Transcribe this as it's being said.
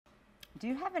Do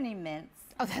you have any mints?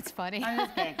 Oh, that's funny. I'm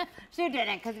just kidding. She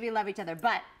didn't, because we love each other.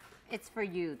 But it's for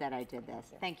you that I did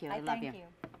this. Thank you. I love you.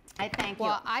 I thank you.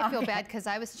 Well, I feel bad because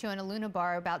I was chewing a Luna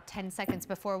bar about 10 seconds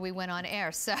before we went on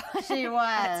air. So she was.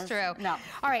 That's true. No.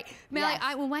 All right, Mally.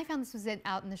 Yes.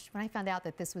 When I found out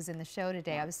that this was in the show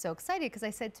today, I was so excited because I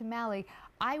said to Mally,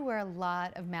 I wear a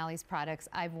lot of Mally's products.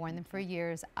 I've worn them for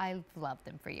years. I've loved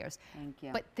them for years. Thank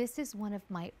you. But this is one of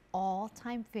my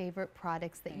all-time favorite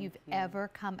products that you've ever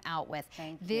come out with.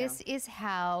 Thank you. This is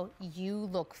how you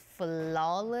look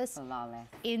flawless. Flawless.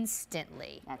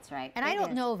 Instantly. That's right. And I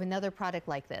don't know of another product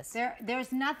like this.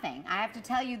 There's nothing. I have to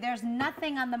tell you, there's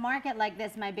nothing on the market like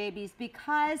this, my babies,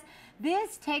 because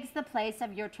this takes the place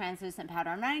of your translucent powder.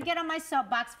 I'm going to get on my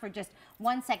soapbox for just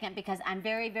 1 second because I'm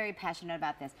very, very passionate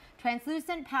about this.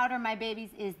 Translucent powder, my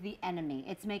babies, is the enemy.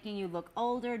 It's making you look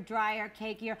older, drier,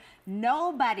 cakier.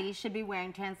 Nobody should be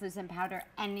wearing translucent powder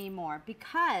anymore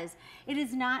because it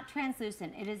is not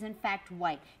translucent. It is in fact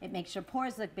white. It makes your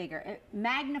pores look bigger. It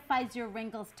magnifies your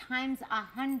wrinkles times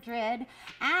 100,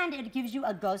 and it gives you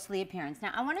a ghostly appearance.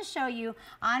 Now, I want to show you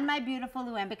on my beautiful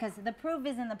Luann, because the proof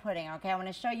is in the pudding, okay? I want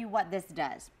to show you what this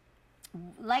does.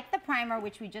 Like the primer,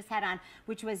 which we just had on,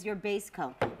 which was your base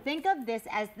coat. Think of this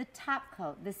as the top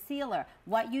coat, the sealer,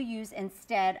 what you use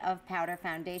instead of powder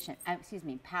foundation,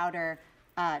 translucent powder.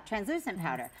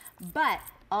 But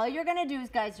all you're gonna do is,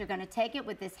 guys, you're gonna take it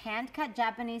with this hand-cut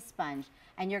Japanese sponge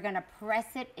and you're gonna press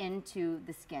it into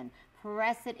the skin.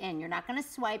 Press it in. You're not going to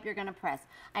swipe, you're going to press.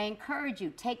 I encourage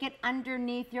you, take it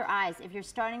underneath your eyes. If you're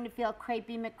starting to feel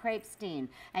crepey McCrapestein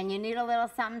and you need a little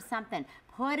something, something,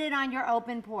 put it on your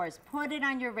open pores, put it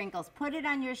on your wrinkles, put it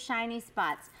on your shiny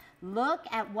spots. Look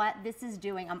at what this is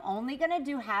doing. I'm only going to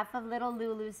do half of little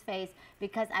Lulu's face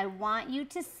because I want you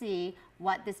to see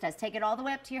what this does. Take it all the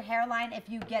way up to your hairline if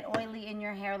you get oily in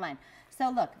your hairline. So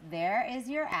look, there is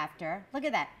your after. Look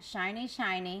at that, shiny,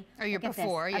 shiny. Or your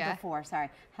before, yeah. Before, sorry.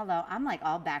 Hello, I'm like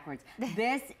all backwards.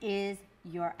 This is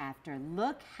your after.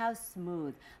 Look how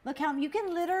smooth. Look how you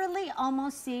can literally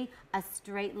almost see a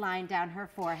straight line down her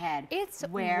forehead. It's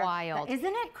wild. Isn't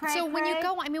it crazy? So when you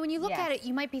go, I mean, when you look at it,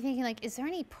 you might be thinking like, is there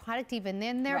any product even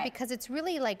in there? Right. Because it's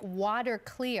really like water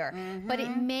clear, but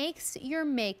it makes your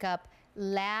makeup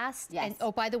last. Yes. And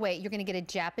oh, by the way, you're going to get a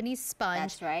Japanese sponge.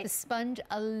 That's right. The sponge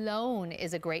alone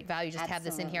is a great value. Just have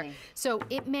this in here. So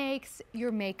it makes your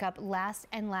makeup last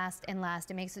and last and last.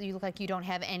 It makes you look like you don't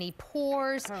have any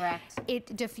pores. Correct.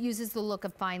 It diffuses the look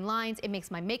of fine lines. It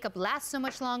makes my makeup last so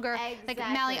much longer. Exactly. Like,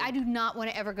 Mally, I do not want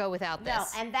to ever go without this. No,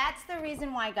 and that's the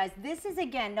reason why, guys. This is,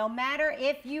 again, no matter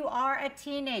if you are a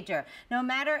teenager, no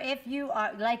matter if you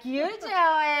are, like you,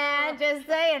 Joanne, just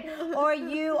saying, or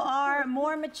you are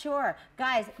more mature.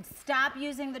 Guys, stop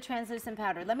using the translucent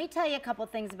powder. Let me tell you a couple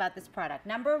things about this product.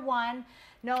 Number one,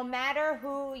 no matter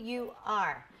who you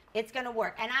are, it's going to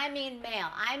work. And I mean male.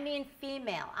 I mean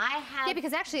female. Yeah,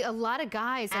 because actually a lot of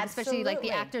guys, and especially like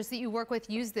the actors that you work with,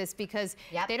 use this because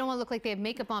they don't want to look like they have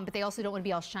makeup on, but they also don't want to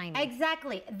be all shiny.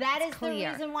 Exactly. That is the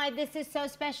reason why this is so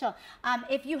special.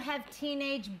 If you have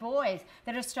teenage boys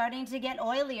that are starting to get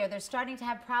oily or they're starting to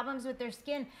have problems with their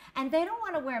skin and they don't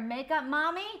want to wear makeup,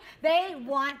 mommy,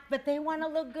 but they want to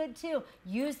look good too.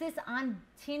 Use this on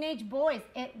teenage boys.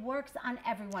 It works on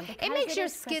everyone. It makes your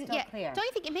skin, clear. Don't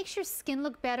you think it makes your skin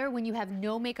look better when you have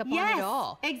no makeup on at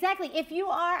all? Exactly. If you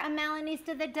are a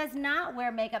Melanista that does not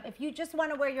wear makeup, if you just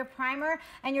want to wear your primer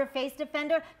and your face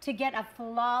defender to get a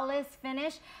flawless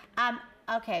finish,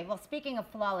 okay, well, speaking of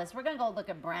flawless, we're going to go look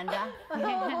at Brenda.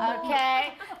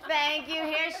 Okay, thank you.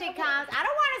 Here she comes. I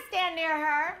don't want to stand near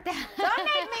her. Don't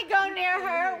make me go near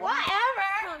her.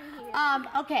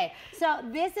 Whatever. Okay, so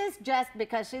this is just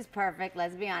because she's perfect,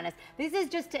 let's be honest. This is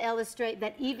just to illustrate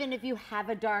that even if you have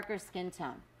a darker skin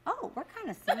tone. Oh, we're kind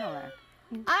of similar.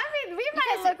 I mean, we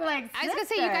might look like sisters. I was going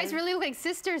to say, you guys really look like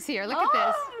sisters here. Look at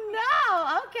this. Oh,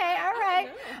 no. Okay, all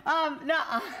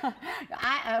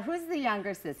right. Who's the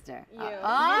younger sister? You.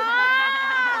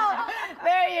 Oh,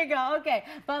 there you go. Okay,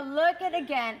 but look at,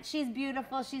 again, she's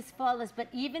beautiful, she's flawless, but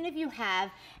even if you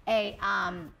have a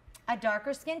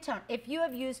darker skin tone, if you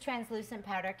have used translucent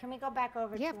powder, can we go back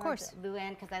over to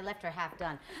Luann, because I left her half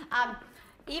done.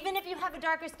 Even if you have a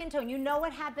darker skin tone, you know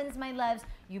what happens, my loves.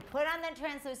 You put on that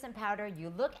translucent powder,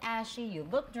 you look ashy, you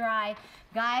look dry.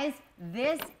 Guys,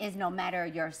 this is no matter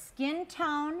your skin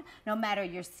tone, no matter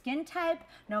your skin type,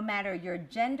 no matter your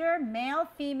gender, male,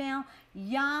 female,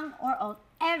 young or old.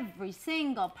 Every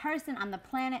single person on the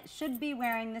planet should be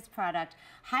wearing this product.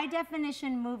 High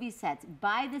definition movie sets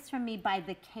buy this from me by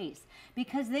the case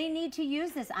because they need to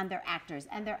use this on their actors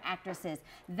and their actresses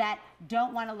that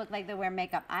don't want to look like they wear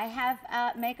makeup. I have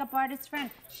a makeup artist friend.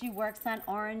 She works on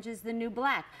Orange is the New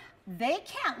Black. they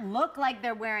can't look like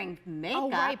they're wearing makeup. Oh,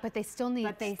 right, but they still need.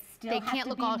 But they still they have can't to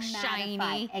look be all mattified.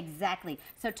 shiny. Exactly.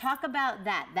 So talk about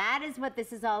that. That is what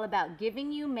this is all about,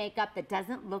 giving you makeup that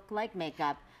doesn't look like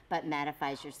makeup, but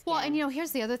mattifies your skin. Well, and you know,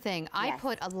 here's the other thing. I Yes.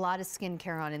 put a lot of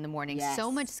skincare on in the morning. Yes. So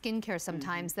much skincare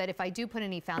sometimes that if I do put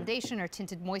any foundation or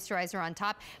tinted moisturizer on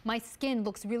top, my skin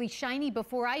looks really shiny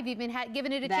before I've even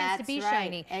given it a chance to be right.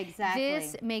 shiny. Exactly.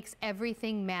 This makes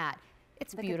everything matte.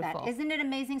 It's Look beautiful. At that. Isn't it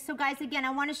amazing? So guys, again, I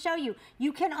want to show you.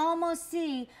 You can almost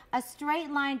see a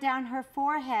straight line down her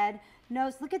forehead,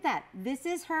 nose. Look at that. This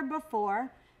is her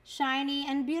before. Shiny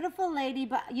and beautiful lady,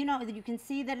 but you know, you can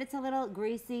see that it's a little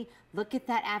greasy. Look at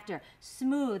that after.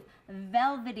 Smooth,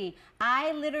 velvety.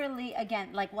 I literally, again,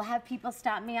 like, will have people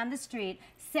stop me on the street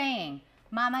saying,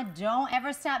 Mama, don't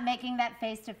ever stop making that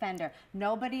face defender.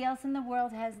 Nobody else in the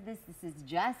world has this. This is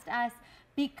just us,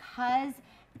 because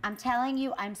I'm telling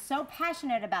you, I'm so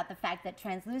passionate about the fact that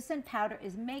translucent powder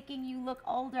is making you look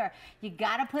older. You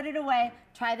gotta put it away.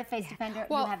 Try the face defender.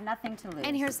 Well, you have nothing to lose.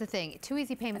 And here's the thing, 2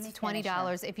 easy payments of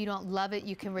 $20. If you don't love it,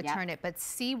 you can return it. But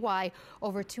see why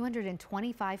over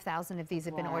 225,000 of these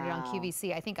have been ordered on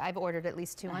QVC. I think I've ordered at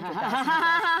least 200,000.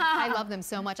 I love them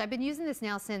so much. I've been using this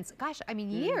now since, gosh, I mean,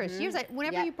 years.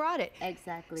 Whenever you brought it.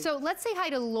 Exactly. So let's say hi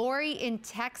to Lori in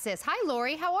Texas. Hi,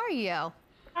 Lori. How are you?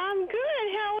 I'm good.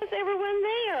 How is everyone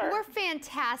there? We're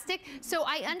fantastic. So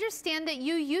I understand that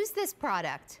you use this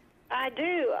product. I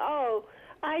do. Oh,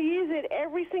 I use it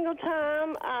every single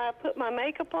time I put my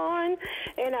makeup on,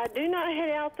 and I do not head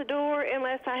out the door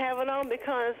unless I have it on,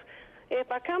 because if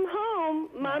I come home,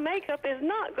 my makeup is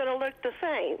not going to look the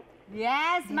same.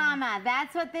 Yes, Mama,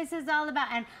 that's what this is all about.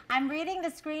 And I'm reading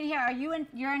the screen here. Are you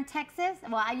you're in Texas?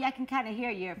 Well, I can kind of hear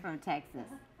you're from Texas.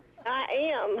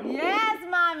 I am. Yes,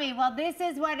 Mommy. Well, this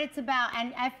is what it's about.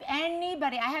 And if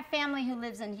anybody, I have family who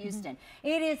lives in Houston.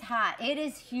 It is hot. It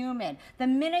is humid. The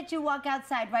minute you walk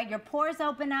outside, right, your pores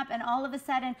open up, and all of a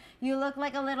sudden you look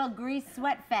like a little grease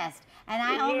sweat fest. And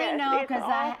I only know because it's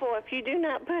awful if you do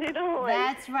not put it on.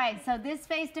 That's right. So this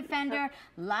face defender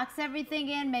locks everything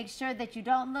in, makes sure that you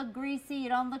don't look greasy, you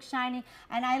don't look shiny.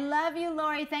 And I love you,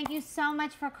 Lori. Thank you so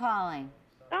much for calling.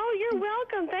 Oh, you're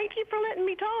welcome. Thank you for letting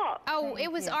me talk. Oh,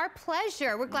 it was our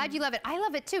pleasure. We're glad you love it. I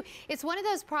love it too. It's one of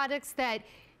those products that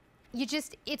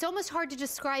it's almost hard to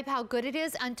describe how good it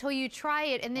is until you try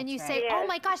it, and then you say, oh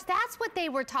my gosh, that's what they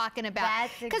were talking about.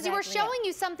 Because we're showing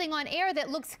you something on air that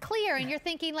looks clear, and you're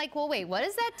thinking like, well, wait, what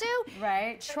does that do?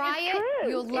 Right. Try it,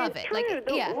 you'll love it. True.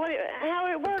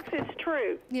 How it works is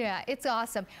true. Yeah, it's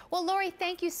awesome. Well, Lori,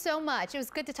 thank you so much. It was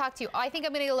good to talk to you. I think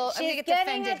I'm going to get a little, She's get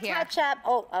defended getting a here. touch up.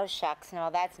 Oh, shucks. No,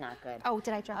 that's not good. Oh,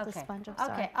 did I drop the sponge? I'm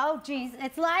sorry. Okay. Oh, geez.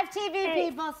 It's live TV,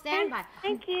 people. Stand by.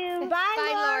 Thank you.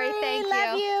 Bye, Lori. Thank you.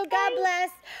 Love you. God bless.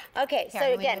 Okay, Here, so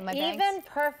I'm again, leaving my even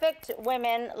perfect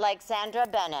women like Sandra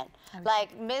Bennett,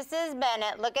 like Mrs.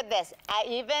 Bennett, look at this.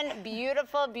 Even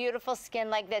beautiful, beautiful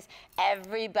skin like this,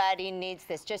 everybody needs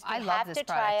this. Just you have to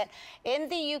try it. In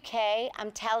the UK, I'm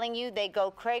telling you, they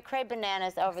go cray-cray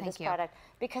bananas over this product,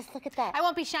 because look at that. I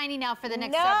won't be shiny now for the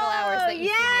next several hours that you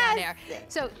see me on air.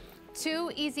 So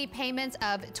 2 easy payments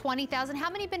of $20,000. How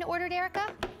many been ordered,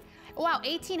 Erica? Wow,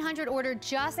 1,800 ordered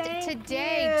just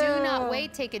today. Do not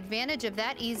wait. Take advantage of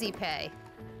that easy pay.